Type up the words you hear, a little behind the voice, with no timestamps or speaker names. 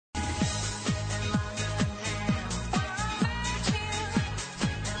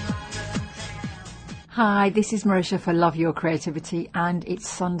Hi, this is Marisha for Love Your Creativity, and it's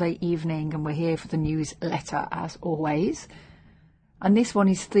Sunday evening and we're here for the newsletter as always. And this one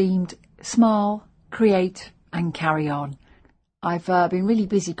is themed Smile, Create and Carry On. I've been really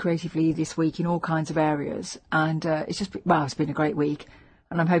busy creatively this week in all kinds of areas, and it's been a great week,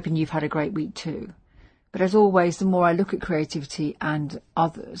 and I'm hoping you've had a great week too. But as always, the more I look at creativity and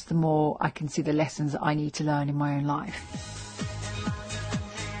others, the more I can see the lessons that I need to learn in my own life.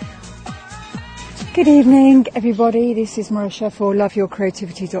 Good evening, everybody. This is Marisha for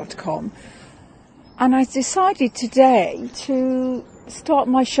loveyourcreativity.com. And I decided today to start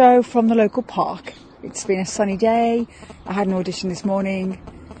my show from the local park. It's been a sunny day. I had an audition this morning,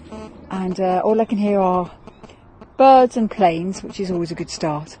 and all I can hear are birds and planes, which is always a good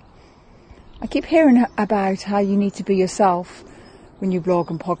start. I keep hearing about how you need to be yourself when you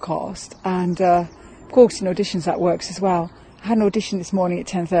blog and podcast, and of course in auditions that works as well. I had an audition this morning at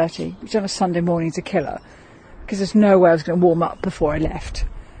 10:30, which on a Sunday morning is a killer, because there's no way I was going to warm up before I left.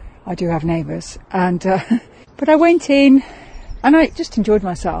 I do have neighbours, and but I went in and I just enjoyed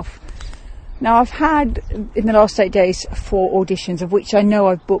myself. Now I've had in the last 8 days 4 auditions, of which I know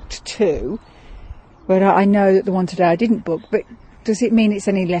I've booked 2, but I know that the one today I didn't book. But does it mean it's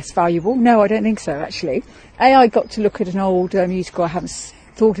any less valuable? No, I don't think so, actually. I got to look at an old musical I haven't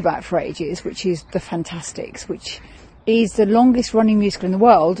thought about for ages, which is The Fantastics, which is the longest running musical in the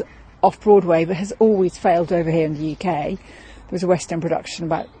world off Broadway, but has always failed over here in the UK. There was a West End production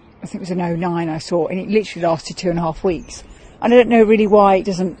about, I think it was in 2009 I saw, and it literally lasted 2.5 weeks. And I don't know really why it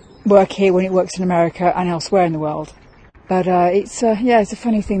doesn't work here when it works in America and elsewhere in the world. But it's a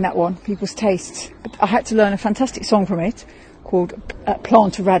funny thing, that one, people's tastes. But I had to learn a fantastic song from it called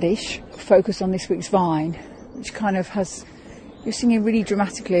Plant a Radish, focused on this week's Vine, which kind of has, you're singing really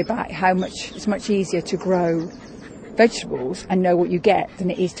dramatically about how much it's much easier to grow vegetables and know what you get than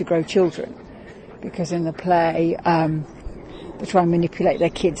it is to grow children, because in the play they try and manipulate their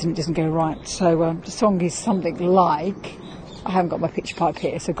kids and it doesn't go right. So the song is something like, I haven't got my pitch pipe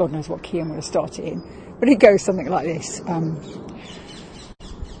here, so God knows what key I'm going to start it in, but it goes something like this. Plant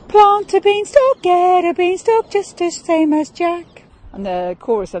a beanstalk, get a beanstalk, just the same as Jack. And the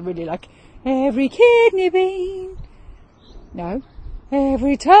chorus I really like, every kidney bean, no,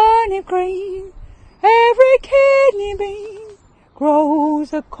 every turnip green, every kidney bean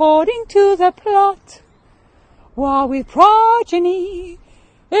grows according to the plot, while with progeny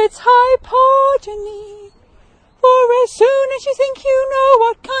it's hypogeny. For as soon as you think you know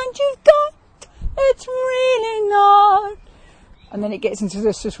what kind you've got, it's really not. And then it gets into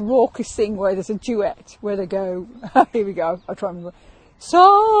this raucous thing where there's a duet where they go, here we go, I'll try and remember.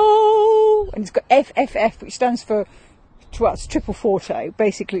 So, and it's got FFF, which stands for, well, it's triple forte.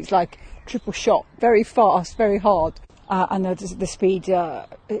 Basically, it's like triple shot, very fast, very hard, and the speed,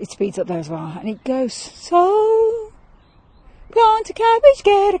 it speeds up there as well, and it goes, so plant a cabbage,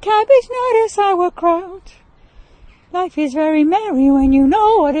 get a cabbage, not a sauerkraut. Life is very merry when you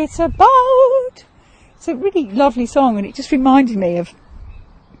know what it's about. It's a really lovely song, and it just reminded me of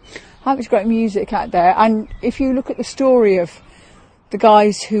how much great music out there. And if you look at the story of the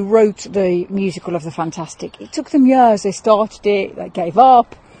guys who wrote the musical of The Fantastic, it took them years. They started it, they gave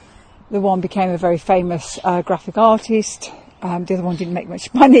up. The one became a very famous graphic artist. The other one didn't make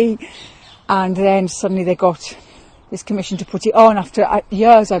much money. And then suddenly they got this commission to put it on after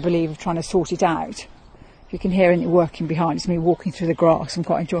years, I believe, of trying to sort it out. You can hear it working behind. It's me walking through the grass. I'm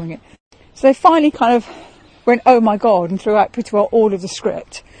quite enjoying it. So they finally kind of went, oh my God, and threw out pretty well all of the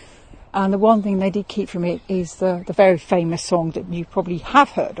script. And the one thing they did keep from it is the very famous song that you probably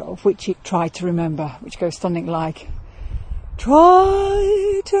have heard of, which it tried to remember, which goes something like,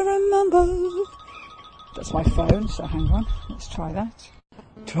 try to remember. That's my phone, so hang on, let's try that.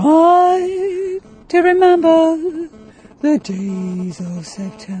 Try to remember the days of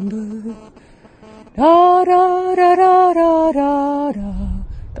September. Da da da da da da da.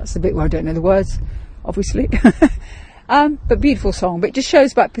 That's the bit where I don't know the words, obviously. But beautiful song, but it just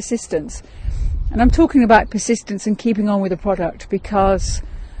shows about persistence. And I'm talking about persistence and keeping on with the product, because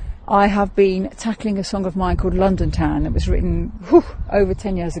I have been tackling a song of mine called London Town that was written over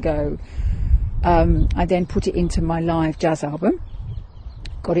 10 years ago. I then put it into my live jazz album,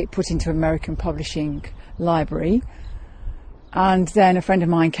 got it put into American Publishing Library, and then a friend of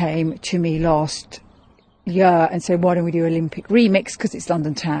mine came to me last year and said, why don't we do Olympic remix, because it's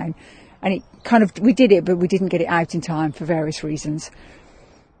London Town. And it kind of, we did it, but we didn't get it out in time for various reasons.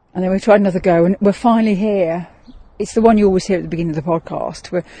 And then we tried another go, and we're finally here. It's the one you always hear at the beginning of the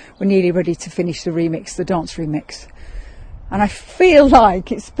podcast. We're nearly ready to finish the remix, the dance remix. And I feel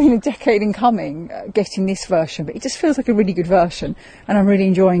like it's been a decade in coming, getting this version, but it just feels like a really good version, and I'm really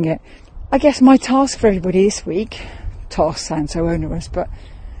enjoying it. I guess my task for everybody this week, task sounds so onerous, but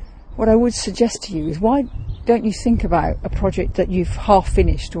what I would suggest to you is, why don't you think about a project that you've half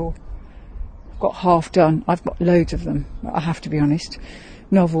finished or got half done? I've got loads of them, I have to be honest.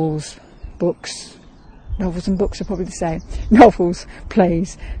 Novels, books. Novels and books are probably the same. Novels,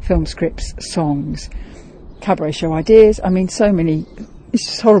 plays, film scripts, songs, cabaret show ideas. I mean, so many. It's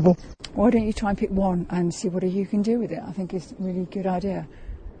just horrible. Why don't you try and pick one and see what you can do with it? I think it's a really good idea.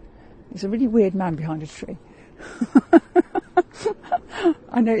 There's a really weird man behind a tree.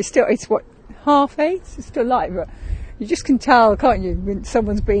 I know it's what, 8:30? It's still light, but you just can tell, can't you, when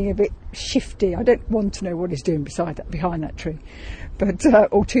someone's being a bit shifty. I don't want to know what he's doing behind that tree, but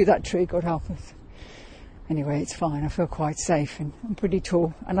or to that tree, God help us. Anyway, it's fine. I feel quite safe, and I'm pretty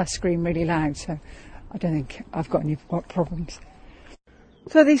tall, and I scream really loud, so I don't think I've got any problems.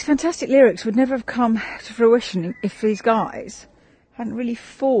 So these fantastic lyrics would never have come to fruition if these guys hadn't really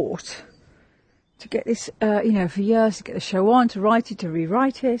fought to get this, for years, to get the show on, to write it, to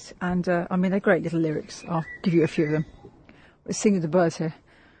rewrite it. And, they're great little lyrics. I'll give you a few of them. Let's sing with the birds here.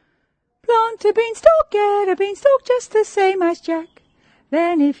 Plant a beanstalk, get a beanstalk just the same as Jack.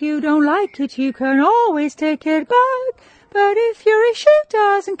 Then if you don't like it, you can always take it back. But if your issue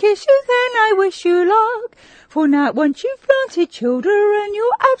doesn't kiss you, then I wish you luck. For now, once you've planted children,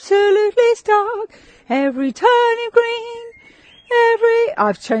 you're absolutely stuck. Every turnip green,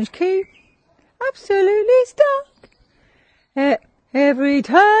 I've changed key. Absolutely stuck. Every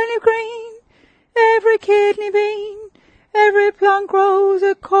turnip green, every kidney bean, every plant grows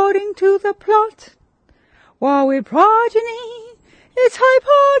according to the plot. While with progeny, it's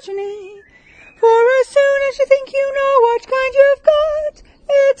hypogeny. For as soon as you think you know what kind you've got,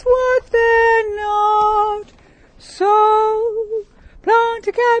 it's what they're not. So, plant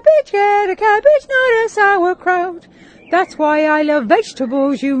a cabbage, get a cabbage, not a sauerkraut. That's why I love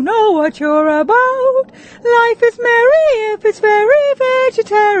vegetables, you know what you're about. Life is merry if it's very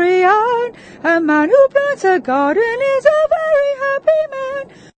vegetarian. A man who plants a garden is a very happy man.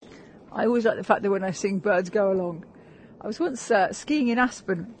 I always like the fact that when I sing, birds go along. I was once skiing in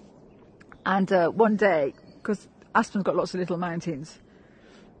Aspen, and one day, because Aspen's got lots of little mountains,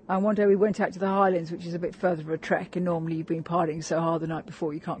 and one day we went out to the Highlands, which is a bit further of a trek, and normally you've been partying so hard the night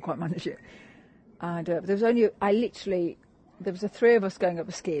before you can't quite manage it. And there was the three of us going up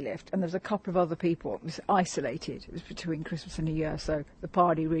a ski lift, and there was a couple of other people. It was isolated. It was between Christmas and New Year, so the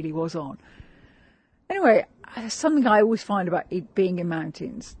party really was on. Anyway, something I always find about being in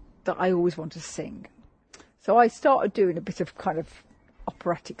mountains that I always want to sing. So I started doing a bit of kind of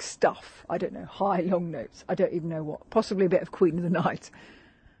operatic stuff. I don't know, high, long notes. I don't even know what. Possibly a bit of Queen of the Night.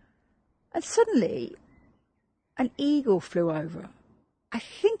 And suddenly, an eagle flew over. I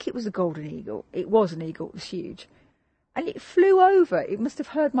think it was a golden eagle. It was an eagle. It was huge. And it flew over. It must have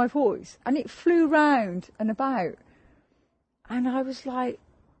heard my voice. And it flew round and about. And I was like,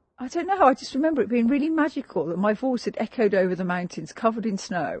 I don't know. I just remember it being really magical that my voice had echoed over the mountains covered in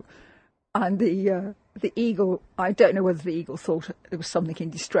snow. And the eagle, I don't know whether the eagle thought there was something in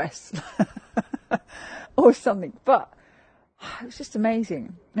distress or something. But it was just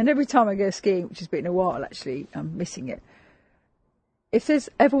amazing. And every time I go skiing, which has been a while actually, I'm missing it. If there's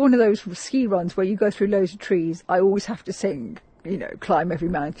ever one of those ski runs where you go through loads of trees, I always have to sing, Climb Every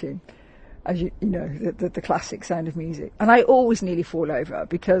Mountain, as the classic Sound of Music. And I always nearly fall over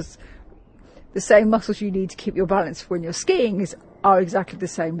because the same muscles you need to keep your balance when you're skiing are exactly the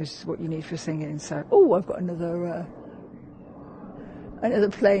same as what you need for singing. So, I've got another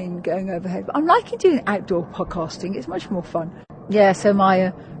plane going overhead. But I'm liking doing outdoor podcasting. It's much more fun. Yeah, so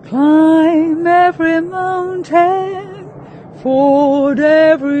my climb every mountain, ford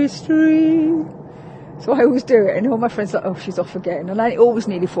every stream. So I always do it, and all my friends are like, she's off again. And I always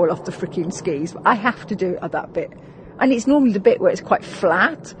nearly fall off the freaking skis, but I have to do it at that bit. And it's normally the bit where it's quite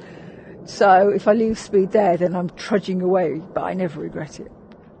flat. So if I lose speed there, then I'm trudging away, but I never regret it.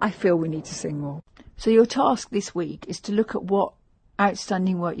 I feel we need to sing more. So your task this week is to look at what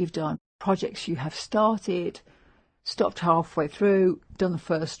outstanding work you've done, projects you have started, stopped halfway through, done the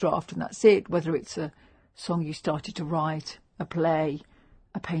first draft and that's it, whether it's a song you started to write, a play,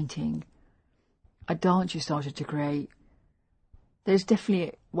 a painting, a dance you started to create. There's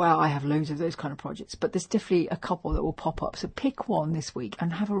definitely, I have loads of those kind of projects, but there's definitely a couple that will pop up. So pick one this week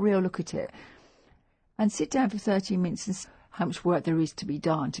and have a real look at it. And sit down for 30 minutes and see how much work there is to be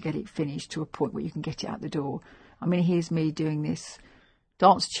done to get it finished to a point where you can get it out the door. I mean, here's me doing this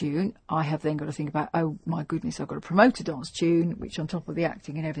dance tune. I have then got to think about, oh my goodness, I've got to promote a dance tune, which on top of the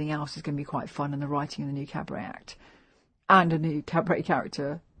acting and everything else is going to be quite fun, and the writing of the new cabaret act. And a new cabaret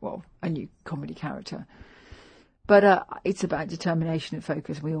character, a new comedy character. But it's about determination and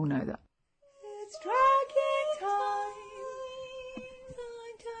focus. We all know that.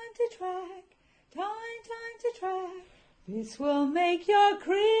 track. This will make your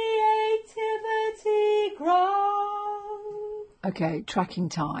creativity grow. Okay, tracking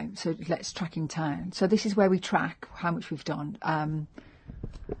time. So let's tracking time. So this is where we track how much we've done.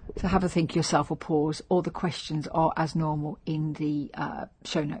 So have a think yourself or pause. All the questions are as normal in the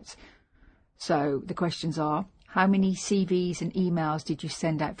show notes. So the questions are, how many CVs and emails did you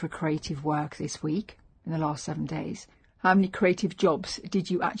send out for creative work this week in the last 7 days? How many creative jobs did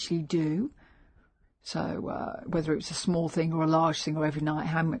you actually do? So whether it's a small thing or a large thing or every night,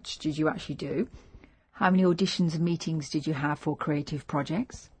 how much did you actually do? How many auditions and meetings did you have for creative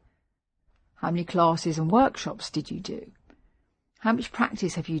projects? How many classes and workshops did you do? How much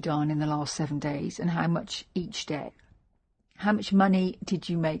practice have you done in the last 7 days and how much each day? How much money did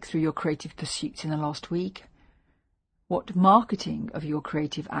you make through your creative pursuits in the last week? What marketing of your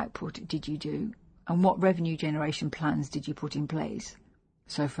creative output did you do? And what revenue generation plans did you put in place?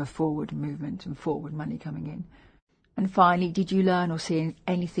 So for forward movement and forward money coming in. And finally, did you learn or see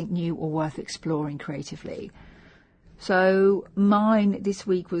anything new or worth exploring creatively? So mine this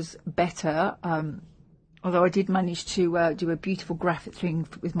week was better, although I did manage to do a beautiful graphic thing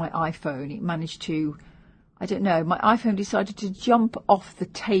with my iPhone. It managed to, I don't know, my iPhone decided to jump off the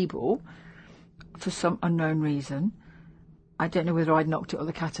table for some unknown reason. I don't know whether I'd knocked it or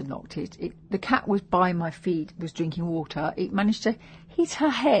the cat had knocked it. The cat was by my feet, was drinking water. It managed to hit her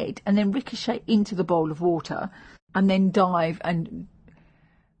head and then ricochet into the bowl of water and then dive and,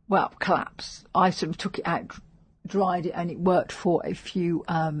 well, collapse. I sort of took it out, dried it, and it worked for a few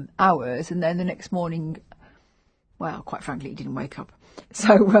hours. And then the next morning, well, quite frankly, it didn't wake up.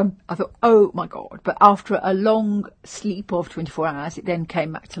 So I thought, oh, my God. But after a long sleep of 24 hours, it then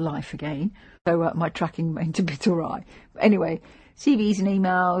came back to life again. So my tracking went a bit awry. But anyway, CVs and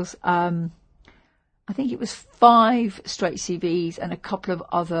emails. I think it was 5 straight CVs and a couple of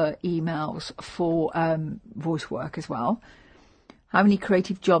other emails for voice work as well. How many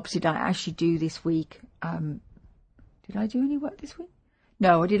creative jobs did I actually do this week? Did I do any work this week?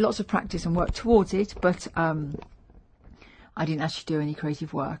 No, I did lots of practice and work towards it, but I didn't actually do any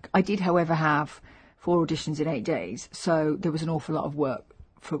creative work. I did, however, have 4 auditions in 8 days, so there was an awful lot of work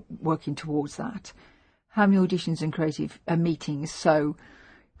for working towards that. How many auditions and creative meetings? So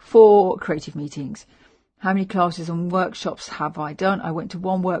 4 creative meetings. How many classes and workshops have I done? I went to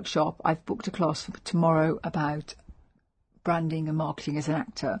 1 workshop. I've booked a class for tomorrow about branding and marketing as an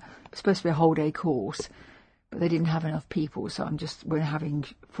actor. It's supposed to be a whole day course, but they didn't have enough people, so we're having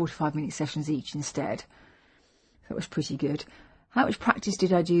 45-minute sessions each instead. That was pretty good. How much practice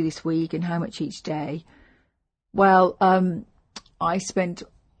did I do this week and how much each day? Well, I spent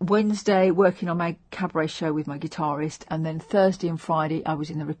Wednesday working on my cabaret show with my guitarist, and then Thursday and Friday I was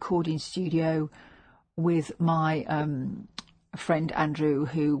in the recording studio with my friend Andrew,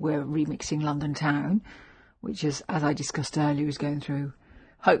 who were remixing London Town, which is, as I discussed earlier, is going through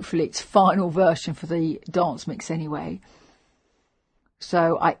hopefully its final version for the dance mix anyway.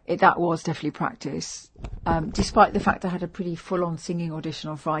 So that was definitely practice. Despite the fact I had a pretty full-on singing audition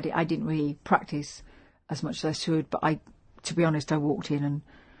on Friday, I didn't really practice as much as I should, but to be honest, I walked in and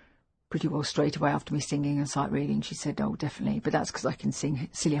pretty well straight away after me singing and sight reading, she said, oh, definitely. But that's because I can sing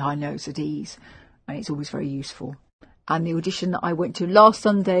silly high notes at ease, and it's always very useful. And the audition that I went to last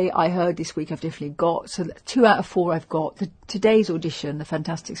Sunday, I heard this week I've definitely got. So 2 out of 4 I've got. Today's audition, the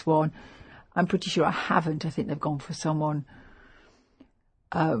Fantastics one, I'm pretty sure I haven't. I think they've gone for someone,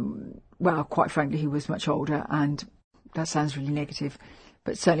 well, quite frankly, who was much older, and that sounds really negative.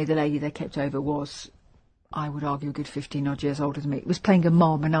 But certainly the lady they kept over was, I would argue, a good 15 odd years older than me. It was playing a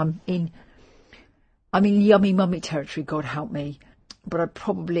mum, and I'm in yummy mummy territory, God help me. But I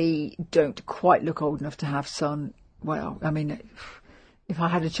probably don't quite look old enough to have son. Well, I mean, if I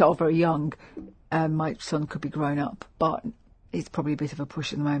had a child very young, my son could be grown up, but it's probably a bit of a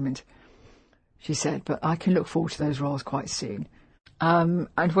push at the moment, she said. But I can look forward to those roles quite soon. And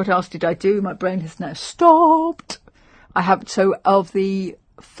what else did I do? My brain has now stopped. So of the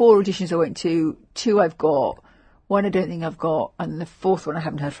 4 auditions I went to, 2 I've got, 1 I don't think I've got, and the 4th one I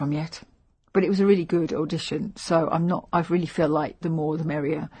haven't heard from yet. But it was a really good audition, so I really feel like the more the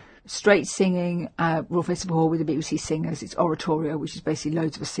merrier. Straight singing, Royal Festival Hall with the BBC Singers. It's oratorio, which is basically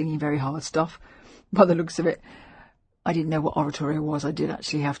loads of us singing very hard stuff. By the looks of it, I didn't know what oratorio was. I did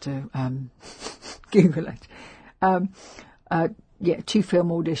actually have to Google it. 2 film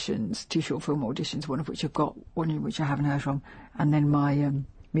auditions, 2 short film auditions, one of which I've got, one in which I haven't heard from, and then my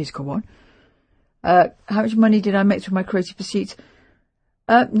musical one. How much money did I make through my creative pursuits?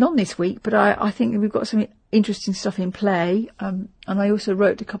 None this week, but I think we've got some interesting stuff in play. And I also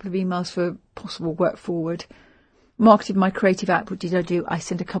wrote a couple of emails for possible work forward. Marketed my creative output, did I do? I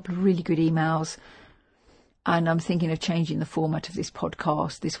sent a couple of really good emails. And I'm thinking of changing the format of this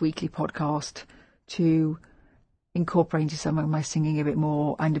podcast, this weekly podcast, to incorporate into some of my singing a bit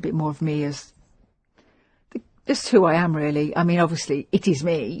more, and a bit more of me as just who I am, really. I mean, obviously it is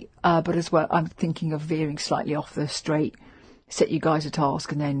me, but as well, I'm thinking of veering slightly off the straight, set you guys a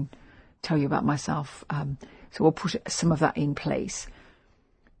task and then tell you about myself. So we'll put some of that in place.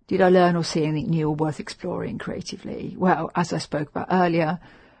 Did I learn or see anything new or worth exploring creatively? Well, as I spoke about earlier,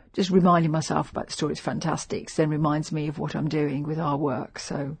 just reminding myself about the Stories Fantastics then reminds me of what I'm doing with our work.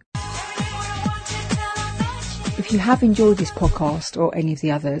 So if you have enjoyed this podcast or any of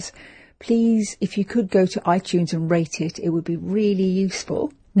the others, please, if you could go to iTunes and rate it, it would be really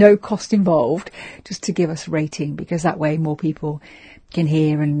useful. No cost involved, just to give us a rating, because that way more people can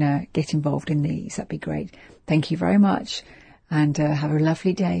hear and get involved in these. That'd be great. Thank you very much, and have a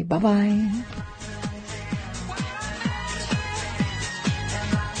lovely day. Bye-bye.